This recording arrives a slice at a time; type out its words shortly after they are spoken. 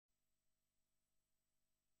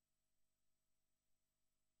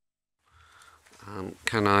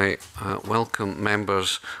Can I welcome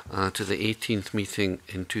members to the 18th meeting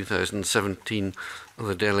in 2017 of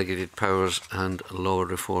the Delegated Powers and Law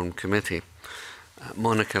Reform Committee.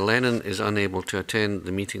 Monica Lennon is unable to attend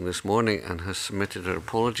the meeting this morning and has submitted her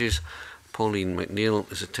apologies. Pauline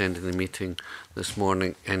McNeill is attending the meeting this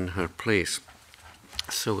morning in her place.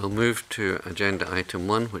 So we'll move to agenda item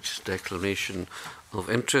 1, which is declaration of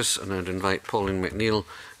interests, and I'd invite Pauline McNeill,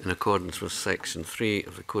 in accordance with section 3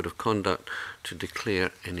 of the Code of Conduct, to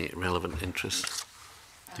declare any relevant interests.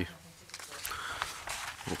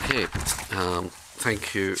 Okay,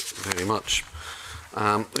 thank you very much.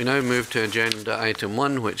 We now move to agenda item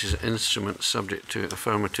 1, which is instruments subject to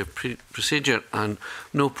affirmative procedure, and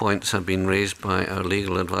no points have been raised by our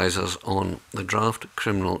legal advisors on the draft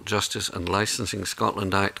Criminal Justice and Licensing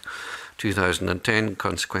Scotland Act 2010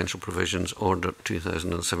 Consequential Provisions Order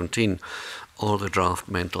 2017, or the draft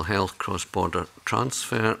Mental Health Cross-Border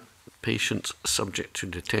Transfer Patients Subject to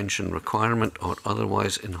Detention Requirement or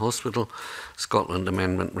Otherwise in Hospital Scotland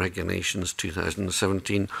Amendment Regulations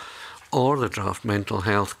 2017, or the draft Mental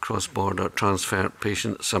Health Cross-Border Transfer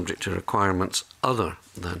Patient Subject to Requirements Other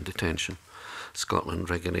than Detention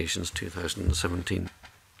Scotland Regulations 2017.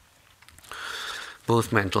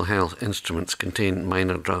 Both mental health instruments contain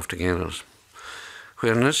minor drafting errors.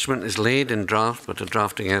 Where an instrument is laid in draft but a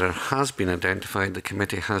drafting error has been identified, the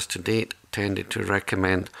committee has to date tended to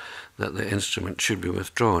recommend that the instrument should be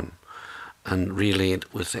withdrawn and relayed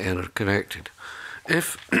with the error corrected.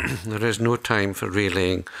 If there is no time for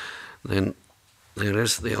relaying, then there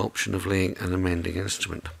is the option of laying an amending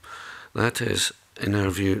instrument. That is, in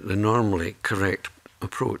our view, the normally correct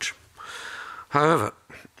approach. However,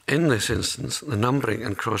 in this instance, the numbering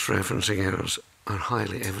and cross-referencing errors are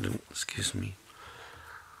highly evident.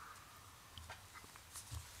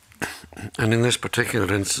 And in this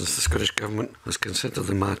particular instance, the Scottish Government has considered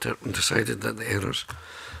the matter and decided that the errors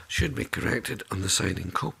should be corrected on the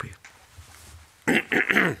signing copy.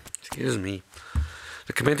 The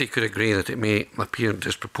committee could agree that it may appear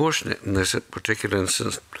disproportionate in this particular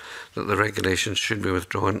instance that the regulations should be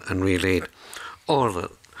withdrawn and relayed, or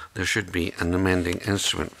that there should be an amending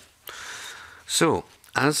instrument. So,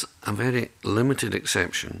 as a very limited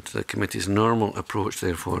exception to the committee's normal approach,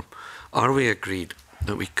 therefore, are we agreed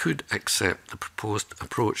that we could accept the proposed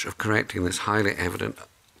approach of correcting this highly evident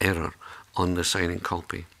error on the signing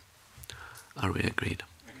copy? Are we agreed?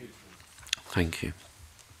 Thank you.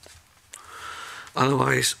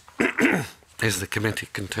 Otherwise, is the committee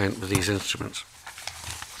content with these instruments?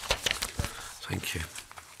 Thank you.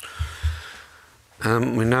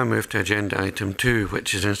 We now move to agenda item 2,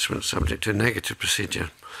 which is instruments subject to negative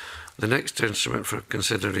procedure. The next instrument for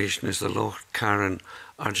consideration is the Loch, Carron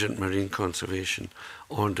Urgent Marine Conservation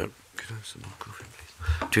Order. Could I have some more coffee,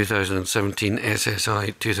 please? 2017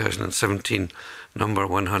 SSI 2017 number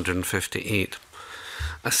 158.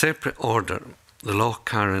 A separate order, the Loch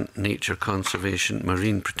Carron Nature Conservation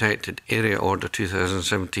Marine Protected Area Order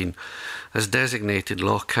 2017, has designated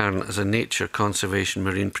Loch Carron as a Nature Conservation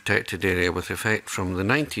Marine Protected Area with effect from the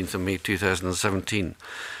 19th of May 2017.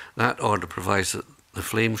 That order provides that the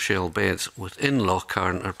flame shell beds within Loch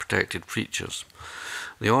Carron are protected features.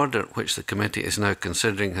 The order, which the committee is now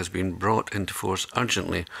considering, has been brought into force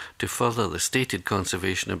urgently to further the stated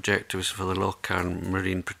conservation objectives for the Loch Carron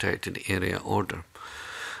Marine Protected Area Order.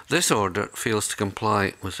 This order fails to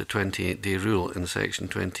comply with the 28-day rule in section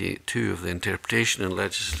 28.2 of the Interpretation and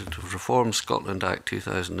Legislative Reform Scotland Act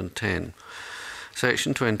 2010.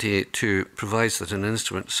 Section 28.2 provides that an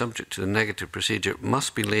instrument subject to the negative procedure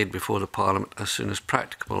must be laid before the Parliament as soon as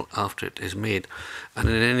practicable after it is made, and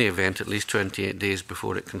in any event at least 28 days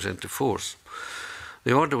before it comes into force.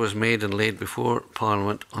 The order was made and laid before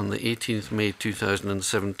Parliament on the 18th May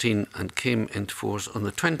 2017 and came into force on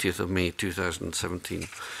the 20th of May 2017.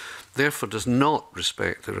 Therefore does not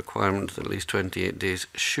respect the requirement that at least 28 days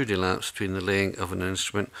should elapse between the laying of an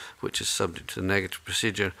instrument which is subject to the negative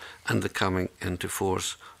procedure and the coming into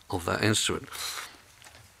force of that instrument.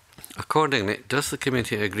 Accordingly, does the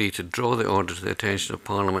committee agree to draw the order to the attention of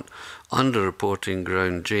Parliament under reporting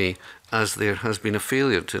ground J, as there has been a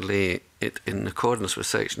failure to lay it in accordance with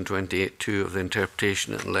section 28.2 of the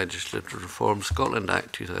Interpretation and Legislative Reform Scotland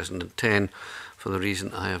Act 2010 for the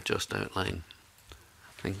reason I have just outlined?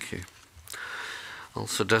 Thank you.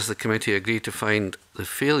 Also, does the committee agree to find the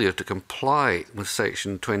failure to comply with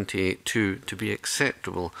section 28.2 to be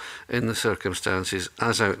acceptable in the circumstances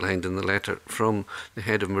as outlined in the letter from the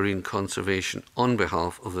Head of Marine Conservation on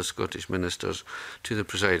behalf of the Scottish Ministers to the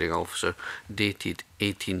Presiding Officer, dated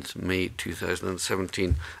 18th May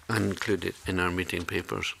 2017 and included in our meeting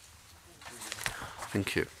papers?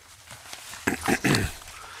 Thank you.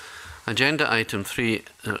 Agenda item 3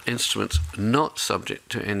 are instruments not subject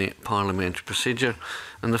to any parliamentary procedure,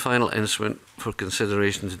 and the final instrument for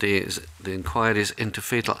consideration today is the Inquiries into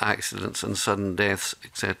Fatal Accidents and Sudden Deaths,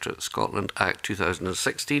 etc. Scotland Act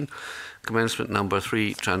 2016, Commencement Number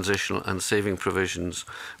 3, Transitional and Saving Provisions,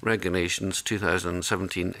 Regulations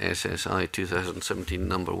 2017 SSI 2017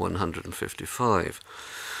 Number 155.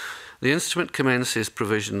 The instrument commences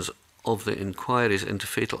provisions of the Inquiries into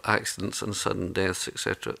Fatal Accidents and Sudden Deaths,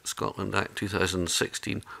 etc. Scotland Act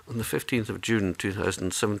 2016 on the 15th of June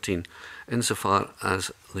 2017, insofar as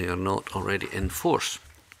they are not already in force.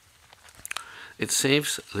 It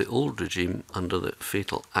saves the old regime under the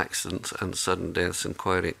Fatal Accidents and Sudden Deaths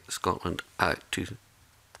Inquiry Scotland Act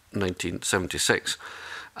 1976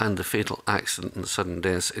 and the Fatal Accident and Sudden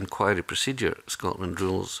Deaths Inquiry Procedure Scotland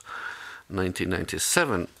Rules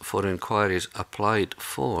 1997 for inquiries applied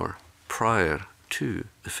for prior to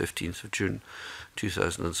the 15th of June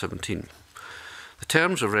 2017. The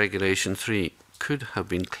terms of Regulation 3 could have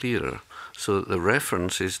been clearer so that the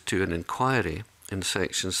references to an inquiry in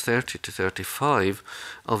sections 30 to 35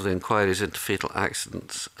 of the Inquiries into Fatal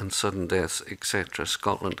Accidents and Sudden Deaths, etc.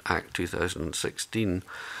 Scotland Act 2016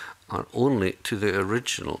 are only to the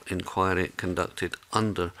original inquiry conducted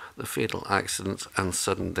under the Fatal Accidents and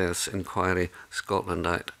Sudden Deaths Inquiry Scotland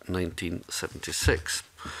Act 1976.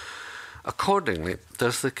 Accordingly,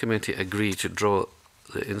 does the committee agree to draw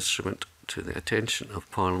the instrument to the attention of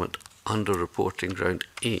Parliament under reporting ground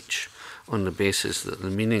H on the basis that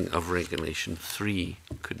the meaning of Regulation 3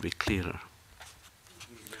 could be clearer?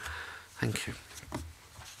 Thank you.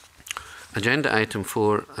 Agenda item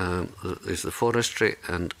 4 is the Forestry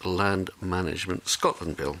and Land Management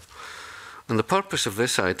Scotland Bill. And the purpose of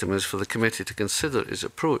this item is for the committee to consider its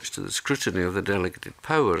approach to the scrutiny of the delegated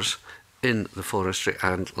powers in the Forestry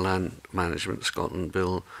and Land Management Scotland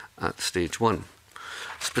Bill at Stage 1.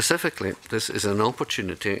 Specifically, this is an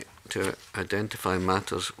opportunity to identify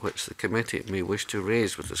matters which the committee may wish to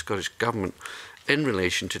raise with the Scottish Government in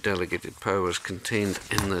relation to delegated powers contained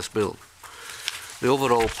in this bill. The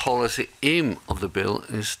overall policy aim of the bill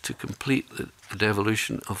is to complete the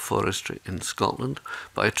devolution of forestry in Scotland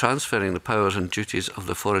by transferring the powers and duties of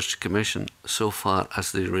the Forestry Commission so far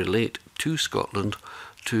as they relate to Scotland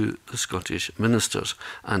to the Scottish ministers,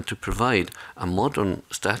 and to provide a modern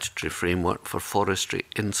statutory framework for forestry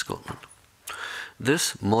in Scotland.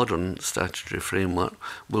 This modern statutory framework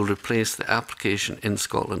will replace the application in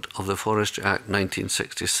Scotland of the Forestry Act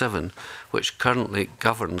 1967, which currently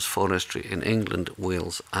governs forestry in England,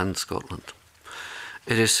 Wales and Scotland.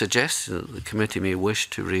 It is suggested that the committee may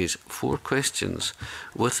wish to raise 4 questions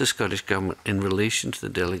with the Scottish Government in relation to the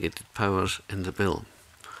delegated powers in the bill.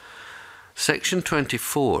 Section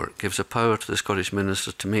 24 gives a power to the Scottish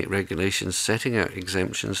Minister to make regulations setting out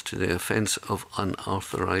exemptions to the offence of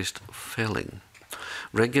unauthorised felling.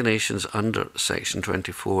 Regulations under Section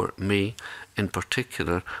 24 may, in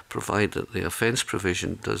particular, provide that the offence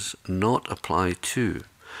provision does not apply to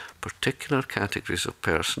particular categories of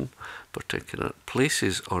person, particular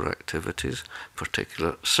places or activities,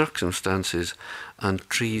 particular circumstances, and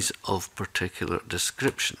trees of particular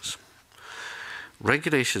descriptions.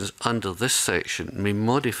 Regulations under this section may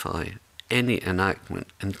modify any enactment,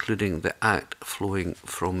 including the Act flowing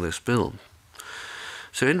from this bill.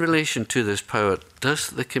 So in relation to this power,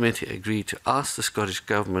 does the committee agree to ask the Scottish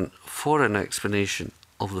Government for an explanation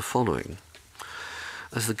of the following?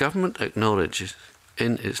 As the Government acknowledges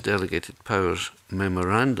in its delegated powers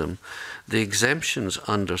memorandum, the exemptions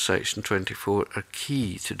under Section 24 are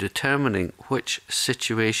key to determining which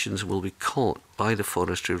situations will be caught by the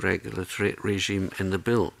forestry regulatory regime in the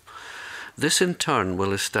bill. This in turn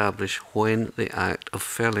will establish when the act of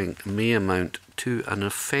felling may amount to an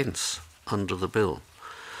offence under the bill.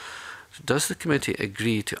 Does the committee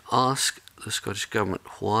agree to ask the Scottish Government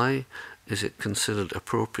why is it considered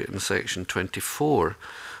appropriate in Section 24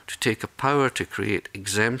 to take a power to create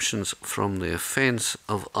exemptions from the offence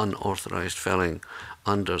of unauthorised felling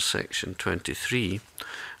under Section 23,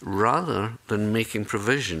 rather than making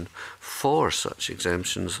provision for such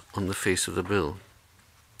exemptions on the face of the bill?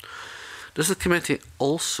 Does the committee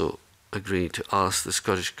also agree to ask the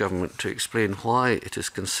Scottish Government to explain why it is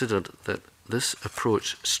considered that this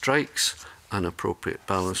approach strikes an appropriate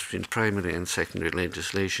balance between primary and secondary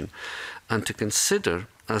legislation, and to consider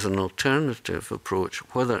as an alternative approach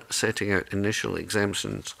whether setting out initial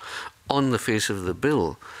exemptions on the face of the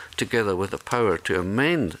bill, together with a power to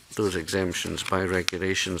amend those exemptions by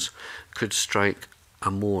regulations, could strike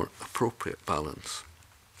a more appropriate balance?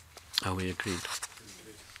 Are we agreed?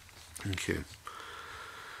 Thank you.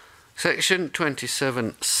 Section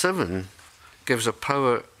 27(7) gives a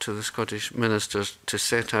power to the Scottish ministers to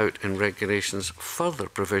set out in regulations further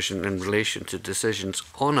provision in relation to decisions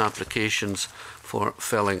on applications for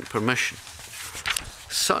felling permission.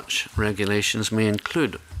 Such regulations may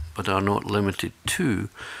include, but are not limited to,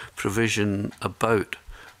 provision about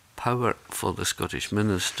power for the Scottish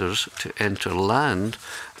ministers to enter land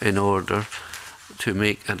in order to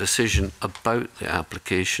make a decision about the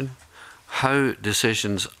application, how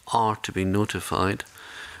decisions are to be notified,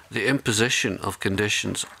 the imposition of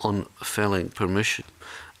conditions on felling permission,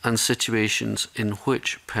 and situations in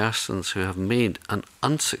which persons who have made an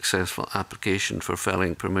unsuccessful application for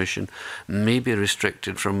felling permission may be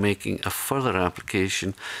restricted from making a further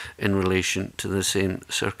application in relation to the same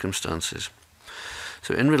circumstances.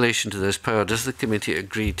 So in relation to this power, does the committee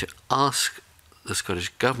agree to ask the Scottish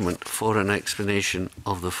Government for an explanation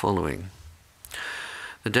of the following?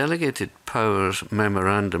 The Delegated Powers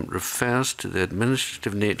Memorandum refers to the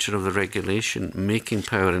administrative nature of the regulation making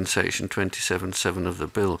power in section 27.7 of the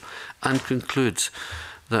Bill and concludes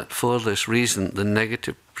that for this reason the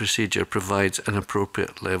negative procedure provides an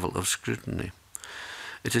appropriate level of scrutiny.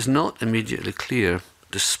 It is not immediately clear,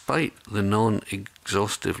 despite the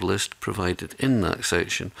non-exhaustive list provided in that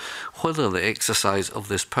section, whether the exercise of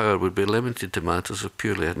this power would be limited to matters of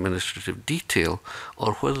purely administrative detail,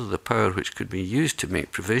 or whether the power which could be used to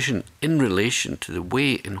make provision in relation to the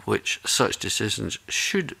way in which such decisions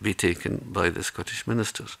should be taken by the Scottish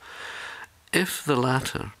ministers. If the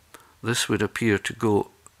latter, this would appear to go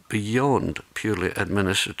beyond purely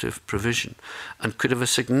administrative provision and could have a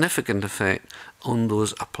significant effect on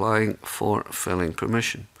those applying for felling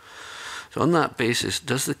permission. So on that basis,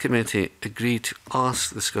 does the committee agree to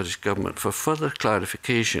ask the Scottish Government for further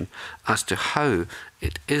clarification as to how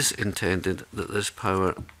it is intended that this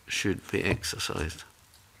power should be exercised?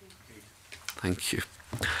 Thank you.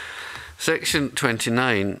 Section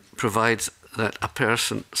 29 provides that a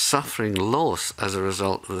person suffering loss as a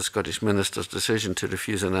result of the Scottish Minister's decision to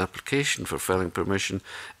refuse an application for felling permission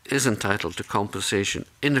is entitled to compensation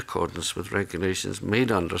in accordance with regulations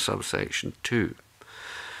made under subsection 2.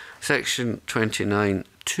 Section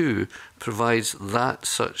 29(2) provides that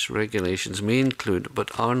such regulations may include,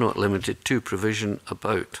 but are not limited to, provision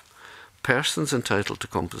about persons entitled to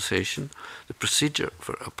compensation, the procedure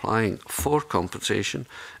for applying for compensation,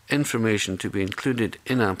 information to be included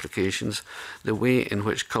in applications, the way in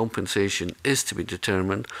which compensation is to be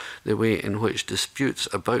determined, the way in which disputes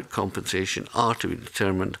about compensation are to be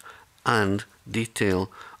determined, and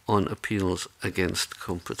detail on appeals against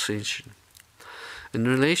compensation. In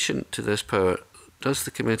relation to this power, does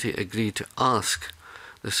the committee agree to ask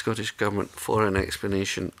the Scottish Government for an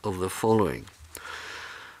explanation of the following?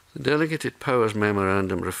 The Delegated Powers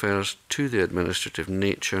Memorandum refers to the administrative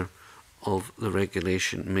nature of the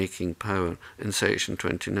regulation making power in section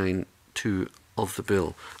 29(2) of the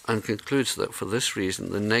Bill and concludes that for this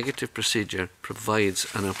reason the negative procedure provides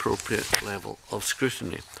an appropriate level of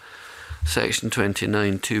scrutiny. Section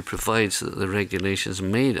 29(2) provides that the regulations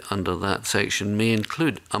made under that section may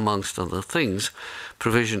include, amongst other things,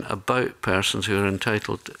 provision about persons who are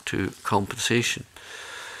entitled to compensation.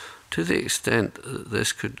 To the extent that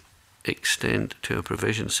this could extend to a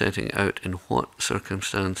provision setting out in what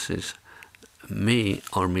circumstances may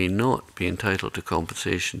or may not be entitled to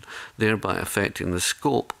compensation, thereby affecting the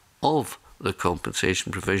scope of the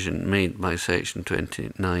compensation provision made by section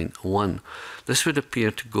 29(1). This would appear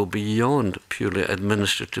to go beyond purely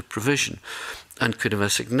administrative provision and could have a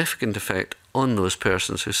significant effect on those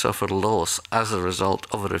persons who suffer loss as a result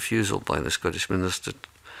of a refusal by the Scottish Minister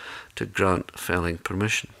to grant felling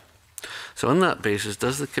permission. So on that basis,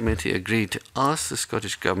 does the committee agree to ask the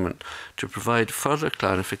Scottish Government to provide further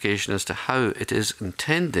clarification as to how it is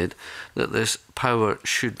intended that this power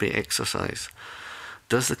should be exercised?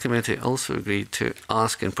 Does the committee also agree to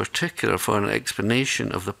ask in particular for an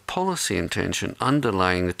explanation of the policy intention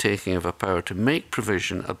underlying the taking of a power to make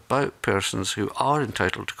provision about persons who are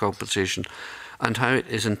entitled to compensation and how it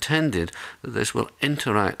is intended that this will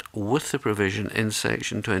interact with the provision in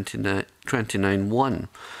section 29(1)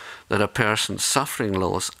 that a person suffering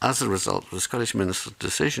loss as a result of the Scottish Minister's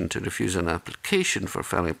decision to refuse an application for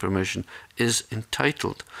felling permission is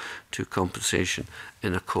entitled to compensation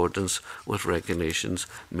in accordance with regulations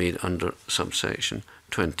made under subsection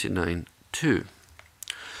 29(2).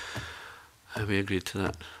 Have we agreed to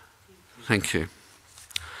that? Thank you.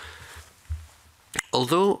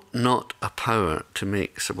 Although not a power to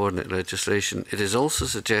make subordinate legislation, it is also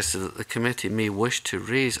suggested that the committee may wish to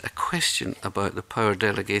raise a question about the power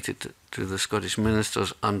delegated to the Scottish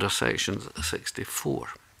Ministers under section 64.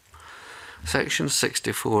 Section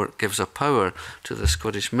 64 gives a power to the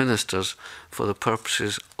Scottish Ministers for the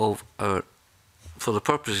purposes of our for the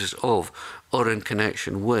purposes of or in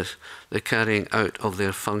connection with the carrying out of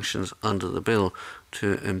their functions under the bill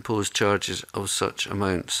to impose charges of such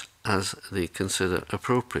amounts as they consider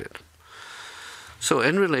appropriate. So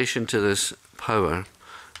in relation to this power,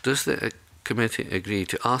 does the committee agree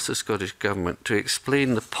to ask the Scottish Government to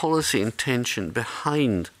explain the policy intention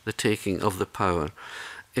behind the taking of the power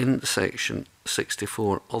in section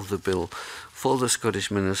 64 of the bill for the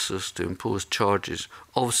Scottish ministers to impose charges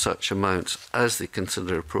of such amounts as they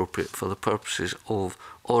consider appropriate for the purposes of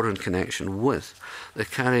or in connection with the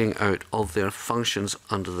carrying out of their functions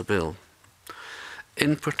under the bill?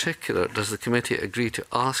 In particular, does the committee agree to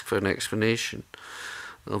ask for an explanation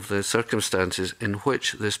of the circumstances in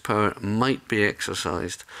which this power might be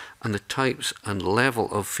exercised and the types and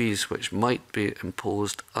level of fees which might be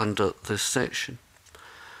imposed under this section?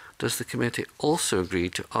 Does the committee also agree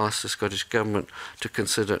to ask the Scottish Government to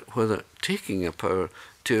consider whether taking a power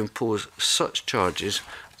to impose such charges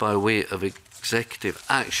by way of executive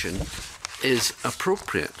action is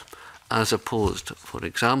appropriate, as opposed, for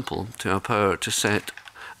example, to a power to set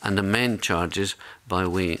and amend charges by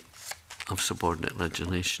way of subordinate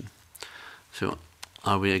legislation? So,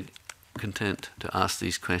 are we content to ask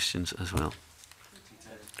these questions as well?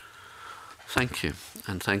 Thank you,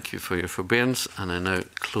 and thank you for your forbearance, and I now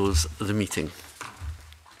close the meeting.